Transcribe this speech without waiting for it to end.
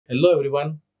Hello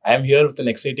everyone, I am here with an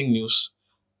exciting news.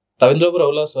 Ravindrababu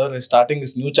Ravula sir is starting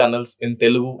his new channels in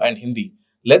Telugu and Hindi.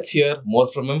 Let's hear more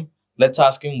from him. Let's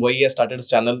ask him why he has started his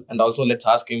channel and also let's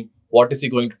ask him what is he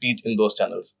going to teach in those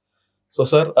channels. So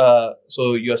sir,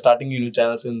 so you are starting your new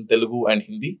channels in Telugu and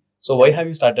Hindi. So why have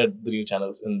you started the new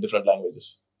channels in different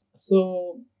languages?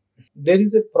 So there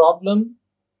is a problem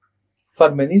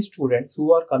for many students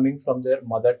who are coming from their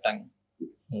mother tongue.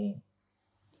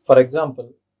 For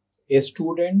example, a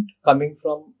student coming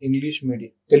from English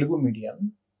medium, Telugu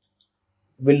medium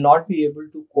will not be able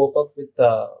to cope up with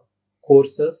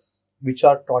courses which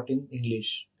are taught in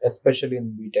English, especially in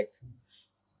BTech.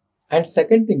 And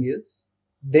second thing is,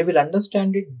 they will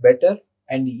understand it better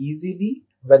and easily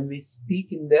when we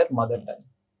speak in their mother tongue.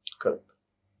 Correct.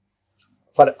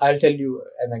 I'll tell you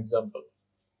an example.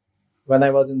 When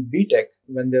I was in BTech,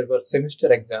 when there were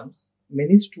semester exams,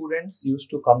 many students used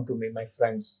to come to me, my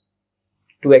friends,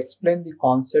 to explain the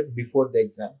concept before the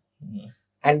exam.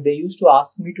 And they used to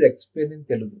ask me to explain in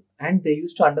Telugu. And they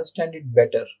used to understand it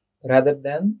better rather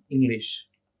than English.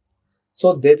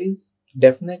 So there is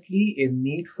definitely a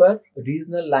need for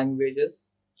regional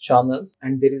languages channels,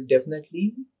 and there is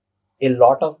definitely a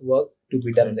lot of work to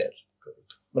be done there.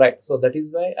 Right. So that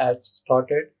is why I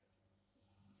started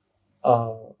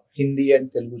Hindi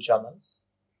and Telugu channels.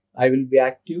 I will be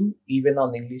active even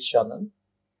on English channel,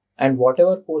 and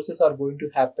whatever courses are going to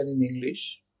happen in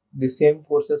English, the same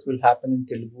courses will happen in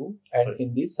Telugu and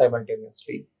Hindi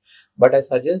simultaneously. But I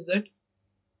suggest that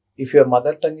if your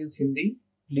mother tongue is Hindi,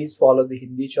 please follow the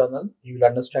Hindi channel. You will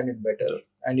understand it better.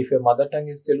 And if your mother tongue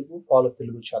is Telugu, follow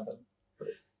Telugu channel.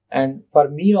 And for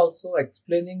me also,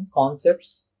 explaining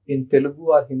concepts in Telugu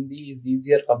or Hindi is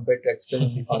easier compared to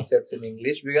explaining the concepts in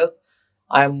English, because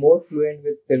I am more fluent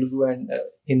with Telugu and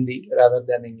Hindi rather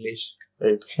than English.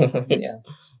 Right. Yeah.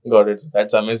 Got it.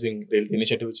 That's amazing. The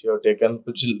initiative which you have taken,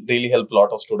 which will really help a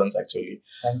lot of students actually.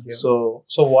 Thank you. So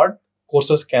what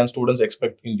courses can students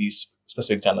expect in these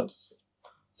specific channels?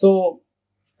 So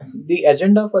the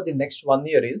agenda for the next 1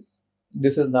 year is,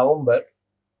 this is November.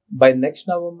 By next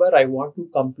November, I want to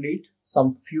complete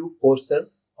some few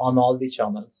courses on all the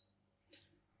channels,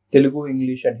 Telugu,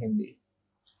 English and Hindi.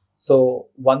 So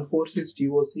one course is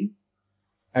TOC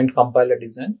and compiler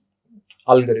design,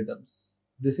 algorithms.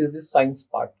 This is the science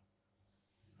part.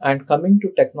 And coming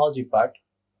to technology part,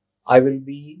 I will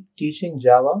be teaching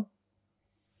Java,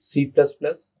 C++,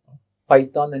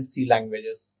 Python and C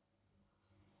languages.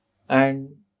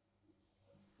 And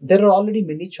there are already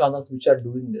many channels which are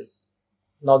doing this.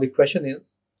 Now the question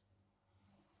is,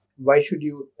 why should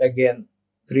you again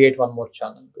create one more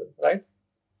channel, right?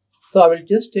 So I will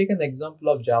just take an example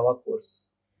of Java course,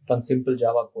 one simple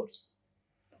Java course.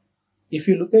 If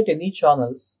you look at any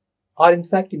channels, or in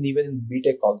fact even in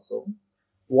BTech also,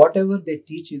 whatever they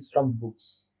teach is from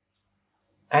books.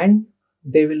 And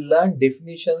they will learn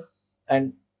definitions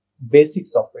and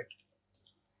basics of it.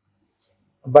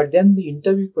 But then the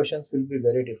interview questions will be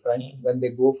very different when they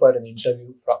go for an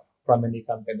interview from any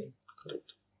company.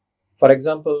 Correct. For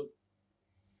example,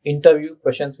 interview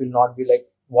questions will not be like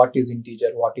what is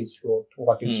integer, what is float,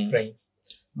 what is string.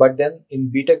 But then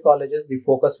in BTech colleges, the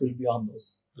focus will be on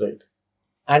those. Right.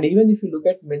 And even if you look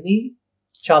at many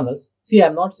channels, see,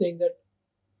 I'm not saying that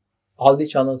all the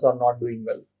channels are not doing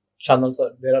well.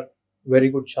 There are very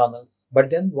good channels. But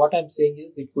then what I'm saying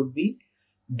is it could be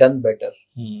done better.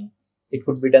 It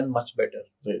could be done much better.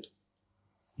 Right.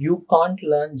 You can't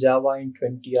learn Java in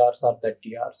 20 hours or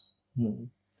 30 hours.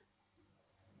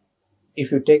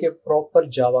 If you take a proper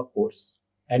Java course,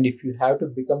 and if you have to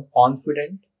become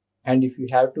confident, and if you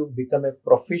have to become a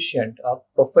proficient or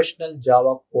professional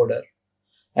Java coder,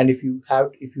 and if you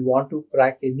want to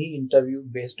crack any interview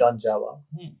based on Java,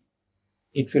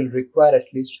 it will require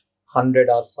at least 100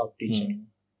 hours of teaching.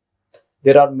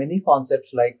 There are many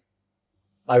concepts, like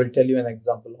I will tell you an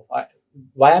example of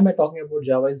why am I talking about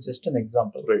Java is just an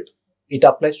example. Right. It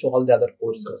applies to all the other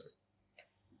courses.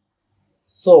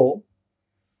 So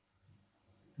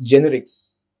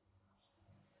generics,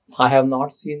 I have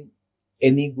not seen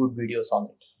any good videos on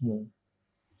it.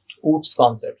 OOPS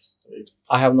concepts, right.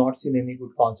 I have not seen any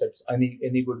good concepts,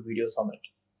 any good videos on it.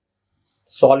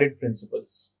 Solid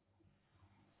principles.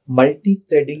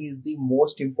 Multi-threading is the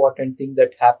most important thing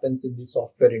that happens in the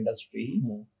software industry.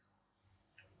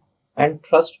 And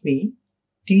trust me,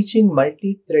 teaching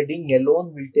multi-threading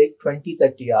alone will take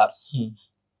 20-30 hours.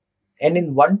 And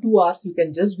in 1-2 hours, you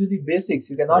can just do the basics.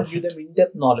 You cannot give them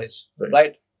in-depth knowledge,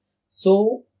 right?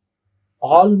 So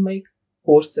all my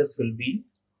courses will be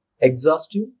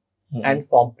exhaustive and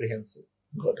comprehensive.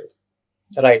 Got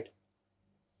it. Right.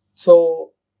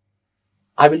 So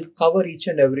I will cover each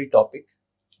and every topic.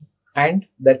 and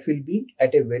that will be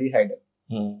at a very high level.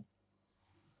 Hmm.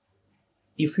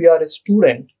 If you are a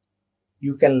student,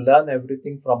 you can learn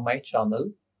everything from my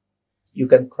channel. You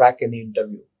can crack any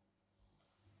interview.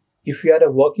 If you are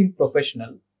a working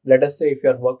professional, let us say if you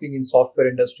are working in software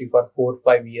industry for 4 or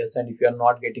 5 years and if you are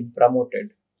not getting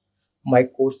promoted, my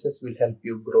courses will help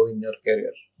you grow in your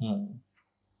career. Hmm.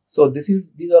 So these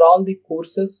are all the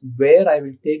courses where I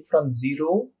will take from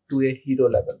zero to a hero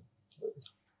level.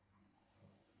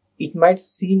 It might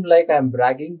seem like I'm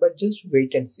bragging, but just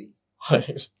wait and see.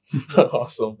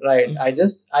 Awesome. Right.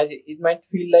 It might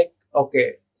feel like,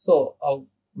 okay, so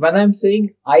when I'm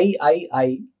saying I,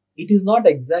 it is not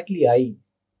exactly I.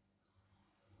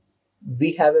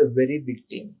 We have a very big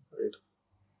team. Right.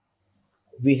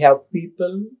 We have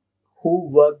people who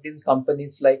worked in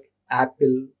companies like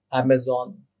Apple,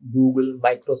 Amazon, Google,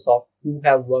 Microsoft, who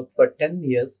have worked for 10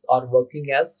 years or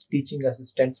working as teaching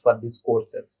assistants for these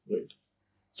courses. Right.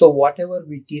 So whatever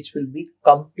we teach will be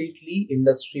completely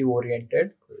industry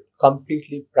oriented,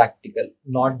 completely practical,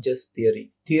 not just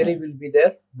theory. Theory will be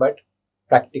there, but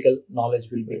practical knowledge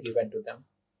will be given to them.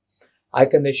 I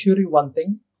can assure you one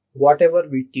thing, whatever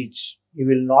we teach, you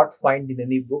will not find in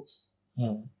any books.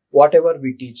 Hmm. Whatever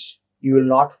we teach, you will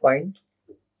not find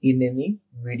in any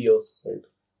videos. Right.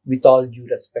 With all due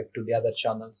respect to the other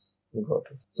channels.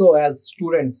 Got it. So as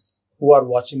students who are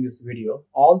watching this video,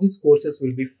 all these courses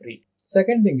will be free.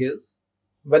 Second thing is,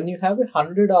 when you have a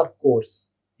 100-hour course,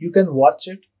 you can watch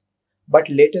it, but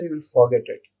later you will forget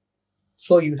it.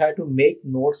 So you have to make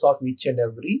notes of each and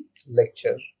every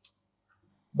lecture.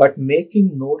 But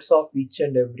making notes of each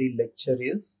and every lecture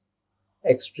is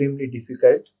extremely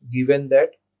difficult, given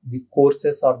that the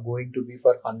courses are going to be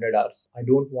for 100 hours. I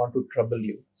don't want to trouble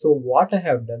you. So what I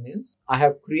have done is, I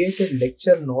have created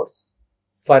lecture notes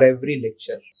for every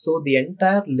lecture. So the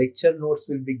entire lecture notes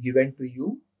will be given to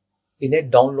you in a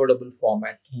downloadable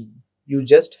format. You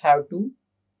just have to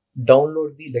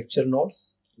download the lecture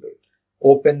notes,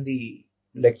 open the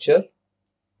lecture,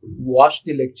 watch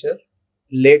the lecture,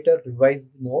 later revise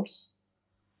the notes.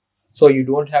 So you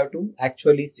don't have to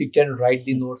actually sit and write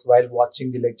the notes while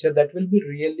watching the lecture. That will be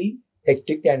really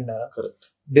hectic and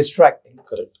distracting.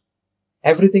 Correct.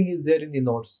 Everything is there in the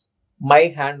notes.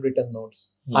 My handwritten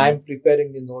notes. I am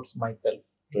preparing the notes myself.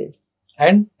 Right.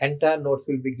 And entire notes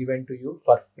will be given to you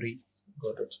for free.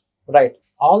 Got it. Right.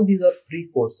 All these are free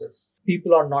courses.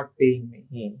 People are not paying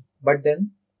me. But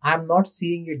then I am not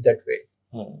seeing it that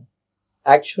way.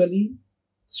 Actually,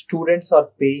 students are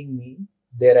paying me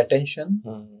their attention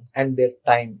and their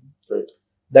time. Right.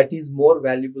 That is more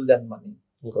valuable than money.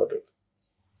 Got it.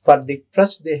 For the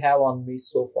trust they have on me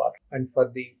so far and for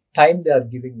the time they are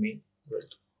giving me,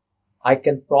 Right. I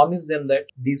can promise them that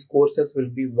these courses will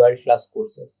be world-class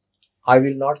courses. I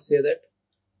will not say that.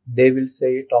 They will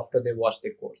say it after they watch the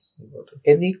course.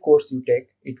 Any course you take,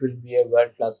 it will be a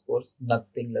world-class course,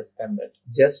 nothing less than that.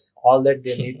 Just all that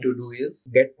they need to do is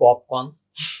get popcorn,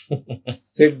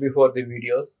 sit before the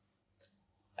videos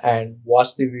and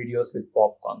watch the videos with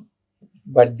popcorn.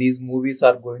 But these movies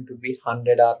are going to be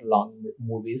 100-hour long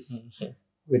movies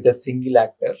with a single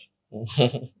actor,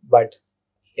 but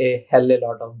a hell a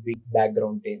lot of big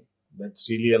background team. That's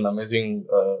really an amazing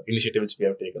initiative which we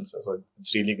have taken, sir. So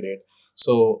it's really great.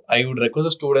 So I would request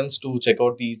the students to check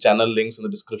out the channel links in the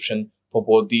description for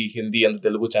both the Hindi and the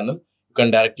Telugu channel. You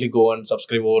can directly go and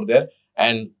subscribe over there,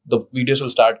 and the videos will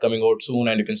start coming out soon,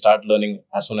 and you can start learning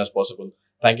as soon as possible.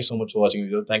 Thank you so much for watching the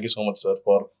video. Thank you so much, sir,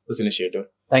 for this initiative.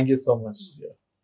 Thank you so much. Yeah.